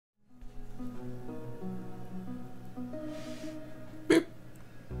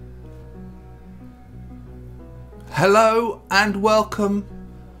Hello and welcome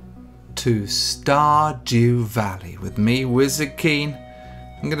to Stardew Valley with me, Wizard Keen.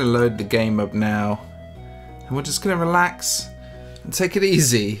 I'm going to load the game up now and we're just going to relax and take it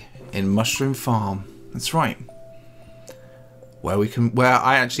easy in Mushroom Farm. That's right. Where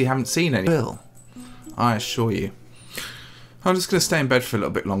I actually haven't seen any. I assure you. I'm just going to stay in bed for a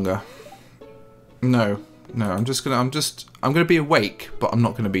little bit longer. No, I'm going to be awake, but I'm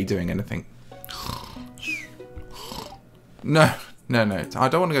not going to be doing anything. No. I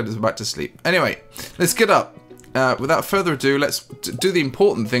don't want to go back to sleep. Anyway, let's get up. Without further ado, let's do the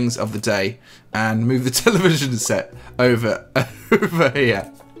important things of the day and move the television set over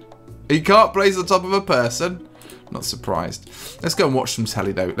here. You can't place on top of a person. Not surprised. Let's go and watch some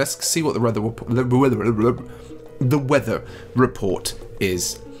telly though. Let's see what the weather report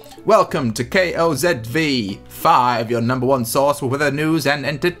is. Welcome to KOZV5, your #1 source for weather news and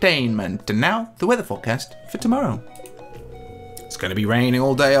entertainment. And now the weather forecast for tomorrow. It's going to be raining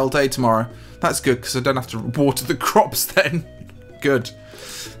all day tomorrow. That's good because I don't have to water the crops then. Good.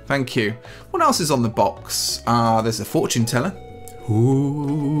 Thank you. What else is on the box? There's a fortune teller.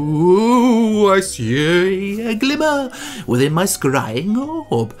 Ooh, I see a glimmer within my scrying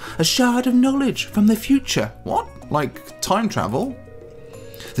orb. A shard of knowledge from the future. What? Like time travel?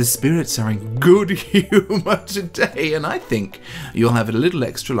 The spirits are in good humour today and I think you'll have a little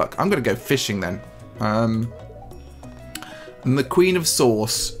extra luck. I'm going to go fishing then. And the Queen of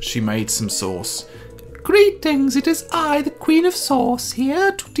Sauce, she made some sauce. Greetings, it is I, the Queen of Sauce,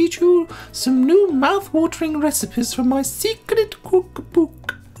 here to teach you some new mouth-watering recipes from my secret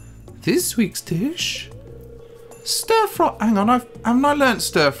cookbook. This week's dish? Stir-fry. Hang on, haven't I learnt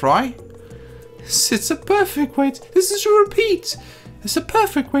stir-fry? It's a perfect way to... This is your repeat. It's a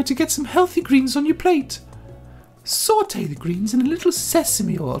perfect way to get some healthy greens on your plate. Saute the greens in a little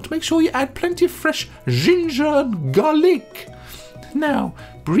sesame oil to make sure you add plenty of fresh ginger and garlic. Now,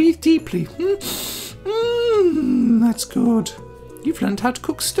 breathe deeply. That's good. You've learned how to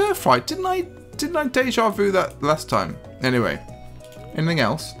cook stir fry. Didn't I deja vu that last time? Anyway, anything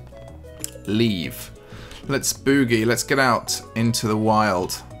else? Leave. Let's boogie. Let's get out into the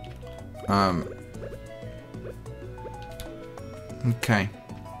wild. Okay.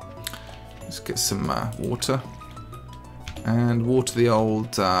 Let's get some water. And water the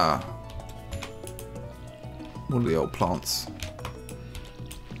old, what are the old plants?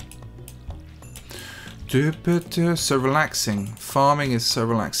 So relaxing. Farming is so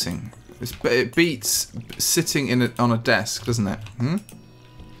relaxing. It beats sitting on a desk, doesn't it?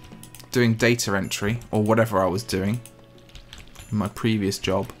 Doing data entry or whatever I was doing in my previous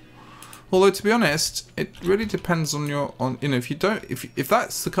job. Although to be honest, it really depends on your if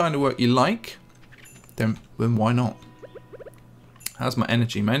that's the kind of work you like, then why not? How's my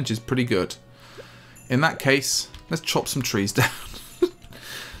energy? My energy's pretty good. In that case, let's chop some trees down.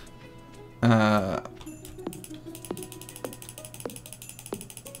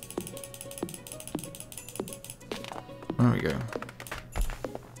 There we go.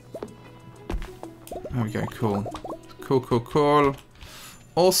 There we go, cool. Cool.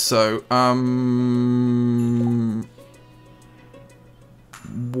 Also,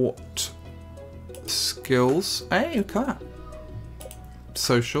 what skills? Hey, look at that.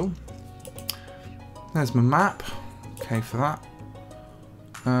 Social. There's my map. Okay for that.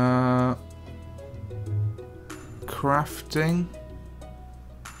 Crafting.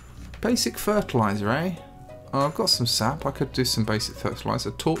 Basic fertilizer, eh? Oh, I've got some sap. I could do some basic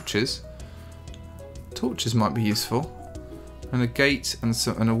fertilizer. Torches. Torches might be useful. And a gate and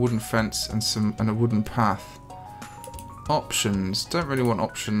a wooden fence and a wooden path. Options. Don't really want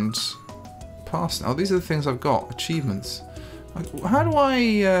options. Pass. Oh, these are the things I've got. Achievements. How do I,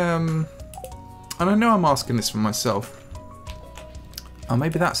 and I know I'm asking this for myself. Oh,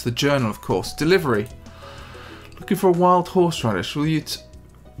 maybe that's the journal, of course. Delivery. Looking for a wild horseradish. Will you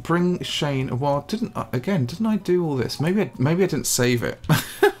bring Shane a wild... Didn't I do all this? Maybe I didn't save it.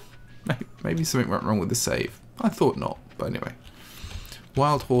 Maybe something went wrong with the save. I thought not, but anyway.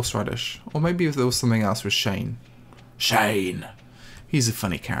 Wild horseradish. Or maybe if there was something else with Shane. Shane! He's a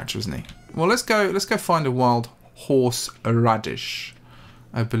funny character, isn't he? Well, let's go find a wild horseradish.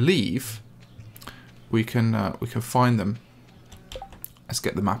 I believe we can find them. Let's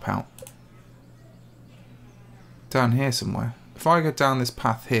get the map out. Down here somewhere. If I go down this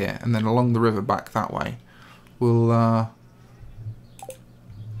path here and then along the river back that way, we'll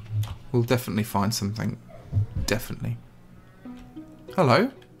definitely find something. Definitely. Hello.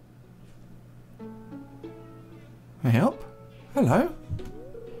 Hey up. Hello.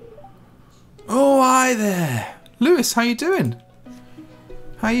 Oh, hi there. Lewis, how you doing?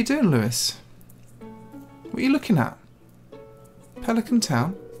 How you doing, Lewis? What are you looking at? Pelican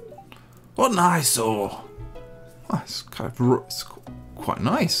Town? What an eyesore! Oh, it's kind of quite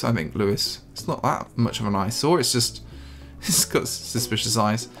nice, I think, Lewis. It's not that much of an eyesore. It's just it's got suspicious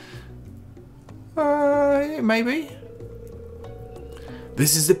eyes. Maybe.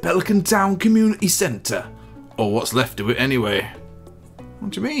 This is the Pelican Town Community Centre, or what's left of it anyway.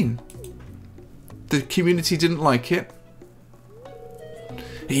 What do you mean? The community didn't like it?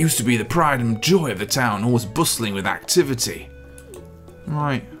 It used to be the pride and joy of the town, always bustling with activity.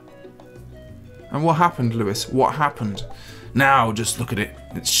 Right. And what happened, Lewis? What happened? Now, just look at it.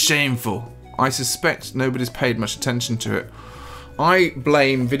 It's shameful. I suspect nobody's paid much attention to it. I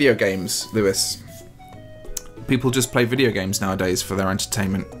blame video games, Lewis. People just play video games nowadays for their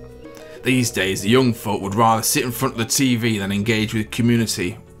entertainment. These days, the young folk would rather sit in front of the TV than engage with the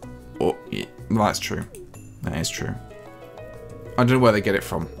community. Or, yeah, well, that's true. That is true. I don't know where they get it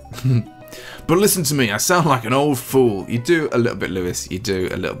from. But listen to me, I sound like an old fool. You do a little bit, Lewis. You do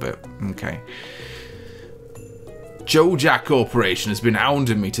a little bit. Okay. Joe Jack Corporation has been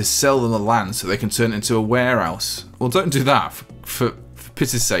hounding me to sell them the land so they can turn it into a warehouse. Well, don't do that, for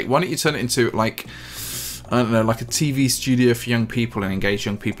pity's sake. Why don't you turn it into, like, I don't know, like a TV studio for young people and engage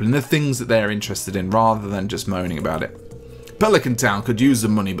young people in the things that they're interested in, rather than just moaning about it. Pelican Town could use the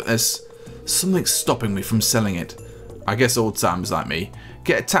money, but there's something stopping me from selling it. I guess old timers like me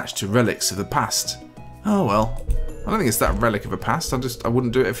get attached to relics of the past. Oh well, I don't think it's that relic of a past. I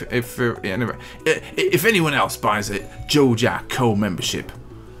wouldn't do it if anyone else buys a Joe Jack Co membership.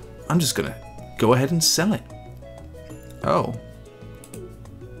 I'm just gonna go ahead and sell it. Oh,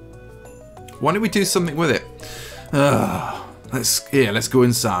 why don't we do something with it? Let's go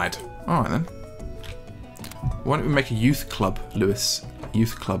inside. All right then. Why don't we make a youth club, Lewis?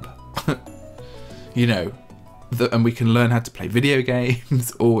 Youth club. You know. And we can learn how to play video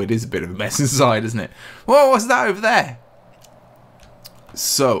games. Oh, it is a bit of a mess inside, isn't it? Whoa, what's that over there?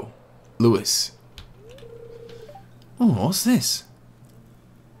 So, Lewis. Oh, what's this?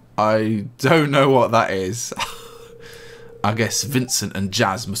 I don't know what that is. I guess Vincent and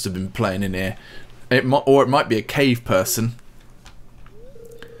Jazz must have been playing in here. Or it might be a cave person.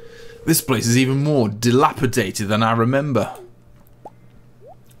 This place is even more dilapidated than I remember.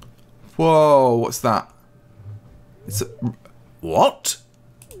 Whoa, what's that? It's a... What?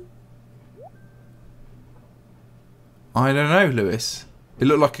 I don't know, Lewis. It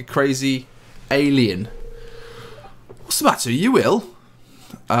looked like a crazy alien. What's the matter? Are you ill?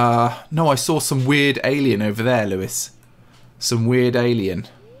 No, I saw some weird alien over there, Lewis. Some weird alien.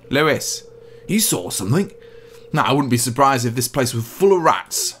 Lewis, you saw something? Nah, I wouldn't be surprised if this place was full of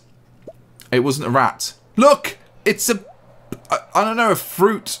rats. It wasn't a rat. Look! It's a... I don't know, a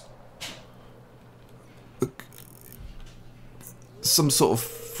fruit... Some sort of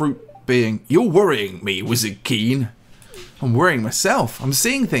fruit being. You're worrying me, Wizard Keen. I'm worrying myself. I'm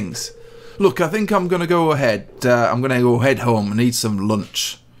seeing things. Look, I think I'm going to go ahead. I'm going to go head home and eat some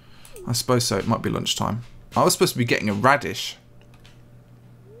lunch. I suppose so. It might be lunchtime. I was supposed to be getting a radish.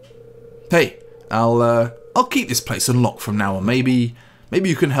 Hey, I'll keep this place unlocked from now on. Maybe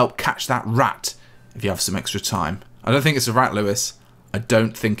you can help catch that rat if you have some extra time. I don't think it's a rat, Lewis. I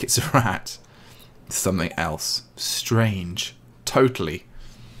don't think it's a rat. It's something else. Strange. Totally.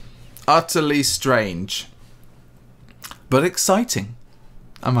 Utterly strange. But exciting,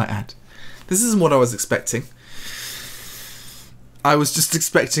 I might add. This isn't what I was expecting. I was just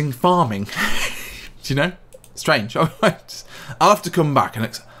expecting farming. Do you know? Strange. I'll have to come back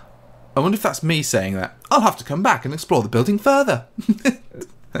and... I wonder if that's me saying that. I'll have to come back and explore the building further.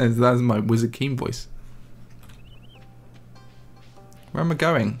 That's my Wizard Keen voice. Where am I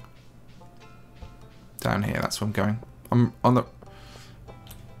going? Down here, that's where I'm going. I'm on the...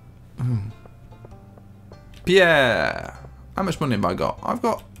 Yeah. How much money have I got? I've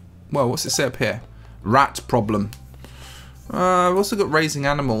got... Well, what's it say up here? Rat problem. I've also got raising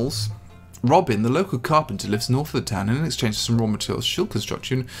animals. Robin, the local carpenter, lives north of the town, and in exchange for some raw materials, she'll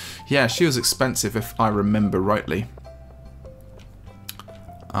construct you. Yeah, she was expensive, if I remember rightly.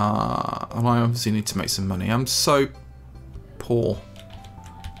 And I obviously need to make some money. I'm so poor.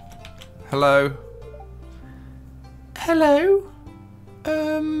 Hello? Hello?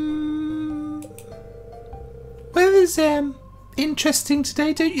 Weather's, interesting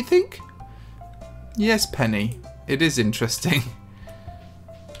today, don't you think? Yes, Penny. It is interesting.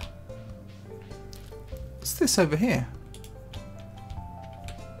 What's this over here?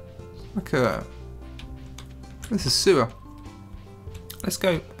 Like a... This is sewer. Let's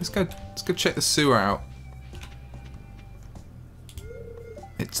go check the sewer out.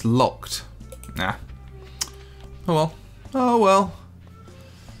 It's locked. Nah. Oh well. Oh well.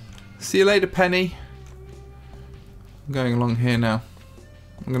 See you later, Penny. I'm going along here now.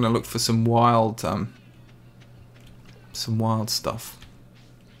 I'm going to look for some wild stuff.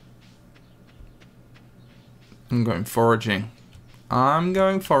 I'm going foraging. I'm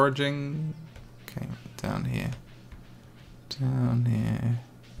going foraging. Okay, down here. Down here.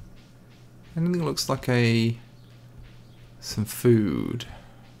 Anything that looks like some food.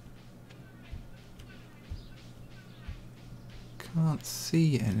 Can't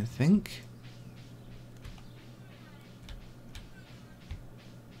see anything.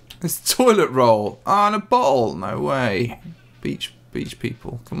 It's toilet roll. Ah, and a bottle. No way. Beach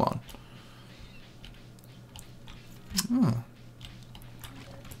people. Come on. Oh.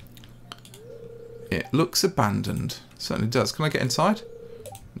 It looks abandoned. Certainly does. Can I get inside?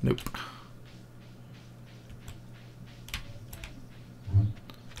 Nope.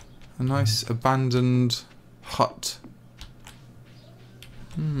 A nice abandoned hut.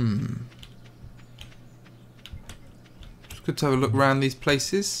 It's good to have a look around these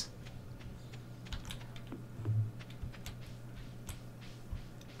places.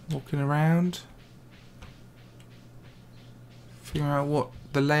 Walking around. Figuring out what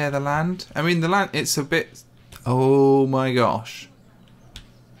the lay of the land. I mean, the land, it's a bit... Oh my gosh.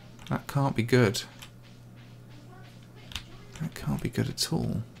 That can't be good. That can't be good at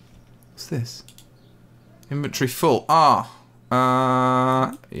all. What's this? Inventory full. Ah.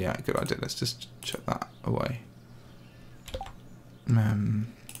 Yeah, good idea. Let's just chuck that away. I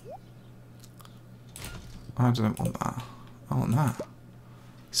don't want that. I want that.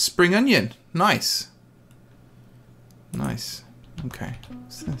 Spring onion. Nice. Nice. Okay.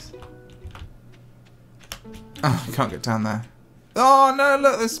 What's this? Oh, I can't get down there. Oh no,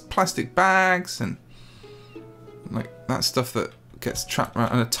 look, there's plastic bags and like that stuff that gets trapped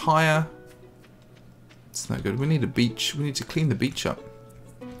around, and a tire. It's no good. We need a beach. We need to clean the beach up.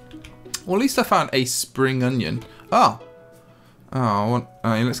 Well, at least I found a spring onion. Oh. Oh, I want...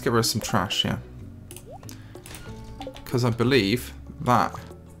 let's get rid of some trash, yeah. Because I believe that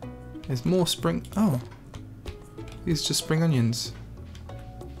is more spring... Oh. These are just spring onions.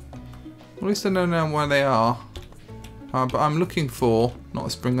 Well, at least I know now where they are. But I'm looking for... Not a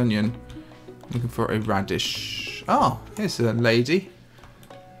spring onion. I'm looking for a radish. Oh, here's a lady.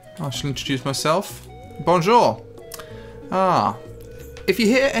 I shall introduce myself. Bonjour. Ah. If you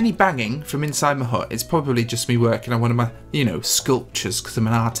hear any banging from inside my hut, it's probably just me working on one of my, you know, sculptures, because I'm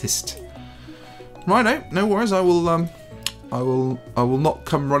an artist. Righto, no worries. I will not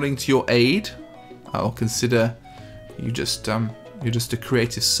come running to your aid. I'll consider you just you're just a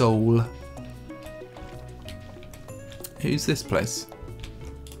creative soul. Who's this place?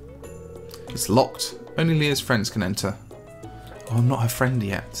 It's locked. Only Leah's friends can enter. Oh, I'm not her friend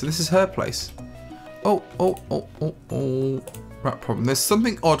yet. So this is her place. Oh. Right, problem. There's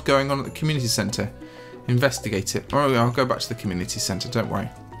something odd going on at the community centre. Investigate it. Oh, I'll go back to the community centre. Don't worry.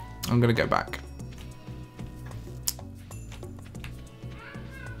 I'm going to go back.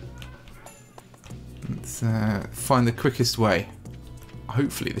 Let's find the quickest way.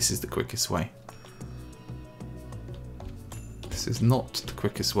 Hopefully this is the quickest way. This is not the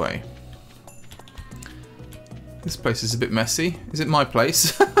quickest way. This place is a bit messy. Is it my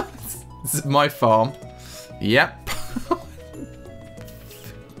place? Is it my farm? Yep.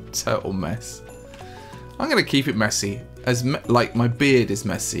 Total mess. I'm going to keep it messy. Like my beard is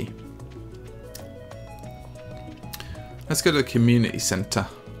messy. Let's go to the community centre.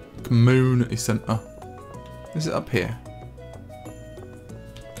 Community centre. Is it up here?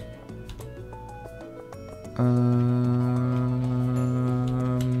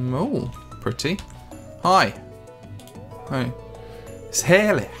 Oh, pretty. Hi. Hi. It's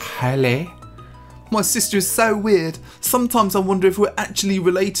Haley. Haley. My sister is so weird. Sometimes I wonder if we're actually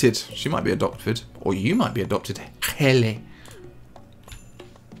related. She might be adopted. Or you might be adopted. Haley.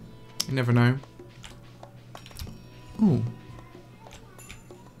 You never know. Ooh.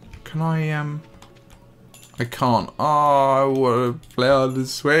 Can I can't. Oh, I want to play on the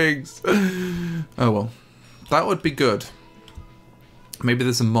swings. Oh well. That would be good. Maybe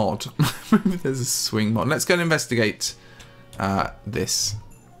there's a mod. Maybe there's a swing mod. Let's go and investigate this.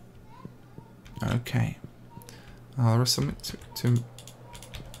 Okay. Oh, there is something to...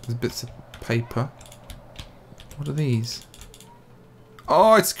 There's bits of paper. What are these?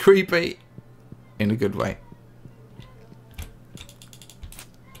 Oh, it's creepy. In a good way.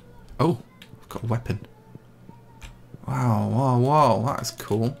 Oh, I've got a weapon. Wow, that is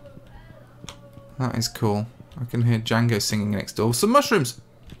cool. That is cool. I can hear Django singing next door. Some mushrooms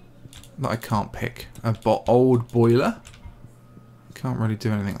that I can't pick. A old boiler. Can't really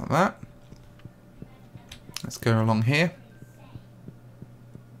do anything like that. Let's go along here.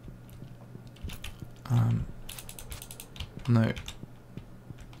 No.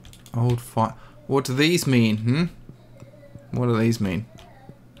 Old fire. What do these mean? Hmm? What do these mean?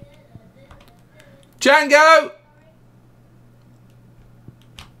 Django!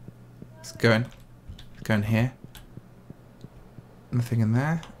 It's going. It's going here. Nothing in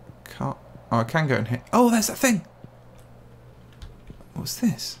there. Can't. Oh, I can go in here. Oh, there's that thing. What's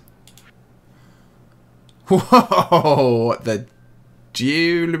this? Whoa! What the...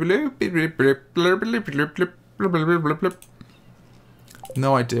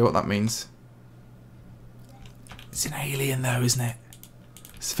 No idea what that means. It's an alien though, isn't it?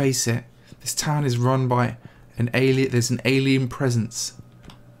 Let's face it. This town is run by an alien. There's an alien presence.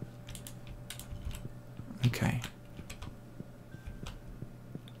 Okay.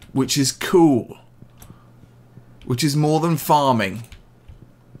 Which is cool. Which is more than farming.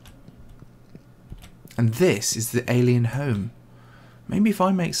 And this is the alien home. Maybe if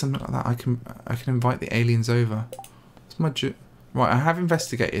I make something like that, I can invite the aliens over. It's my right. I have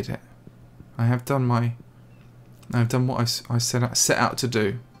investigated it. I have done my. I've done what I set out to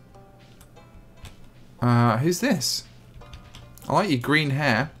do. Who's this? I like your green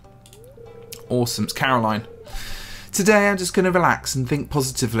hair. Awesome. It's Caroline. Today I'm just going to relax and think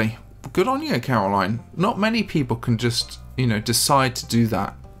positively. Good on you, Caroline. Not many people can just, you know, decide to do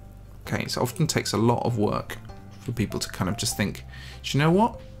that. Okay, it often takes a lot of work for people to kind of just think, do you know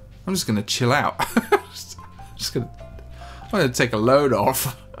what? I'm just going to chill out. I'm going to take a load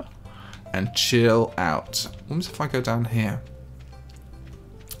off and chill out. What if I go down here?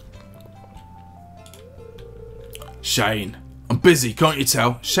 Shane, I'm busy, can't you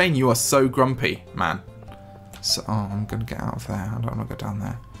tell? Shane, you are so grumpy, man. So, oh, I'm going to get out of there. I don't want to go down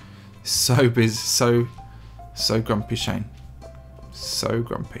there. So busy, so grumpy, Shane. So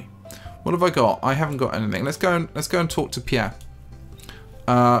grumpy. What have I got? I haven't got anything. Let's go and talk to Pierre.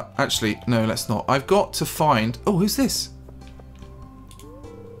 Actually, no, let's not. I've got to find... Oh, who's this?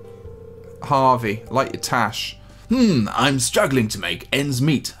 Harvey, light your tash. I'm struggling to make ends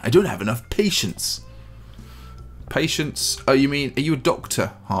meet. I don't have enough patience. Patience? Oh, you mean... Are you a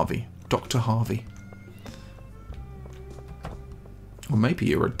doctor, Harvey? Dr. Harvey. Or maybe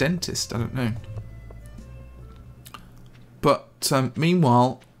you're a dentist. I don't know. But,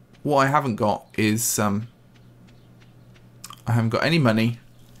 meanwhile... What I haven't got is I haven't got any money.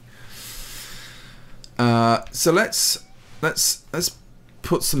 So let's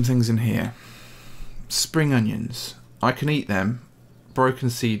put some things in here. Spring onions. I can eat them. Broken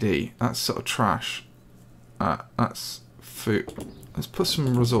CD. That's sort of trash. That's food. Let's put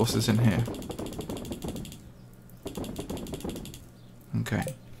some resources in here.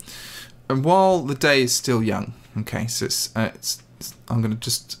 Okay. And while the day is still young. Okay, so it's I'm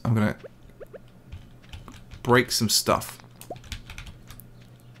gonna break some stuff.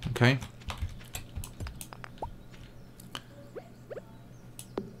 Okay.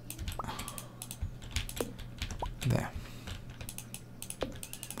 There.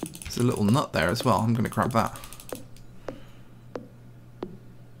 There's a little nut there as well. I'm gonna grab that.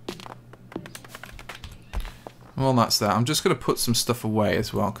 Well, that's that. I'm just gonna put some stuff away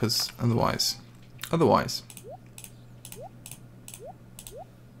as well, because otherwise.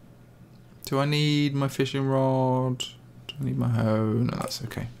 Do I need my fishing rod? Do I need my hoe? No, that's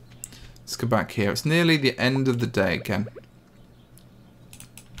okay. Let's go back here. It's nearly the end of the day again.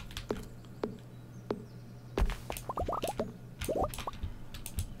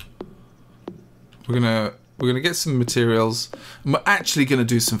 We're gonna get some materials. And we're actually gonna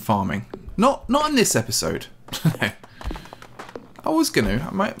do some farming. Not in this episode. I was gonna,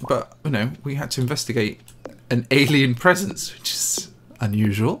 I might, but you know, we had to investigate an alien presence, which is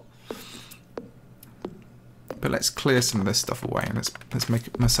unusual. But let's clear some of this stuff away and let's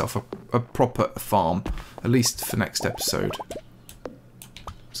make myself a proper farm, at least for next episode.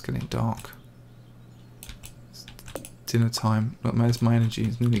 It's getting dark. It's dinner time. Look, where's my energy?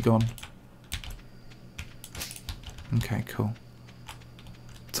 It's nearly gone. Okay, cool.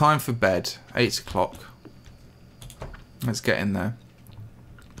 Time for bed. 8 o'clock. Let's get in there.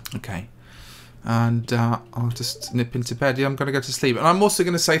 Okay. And I'll just nip into bed. Yeah, I'm going to go to sleep. And I'm also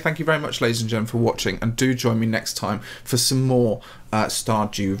going to say thank you very much, ladies and gentlemen, for watching. And do join me next time for some more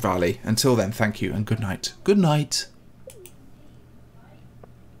Stardew Valley. Until then, thank you and good night. Good night.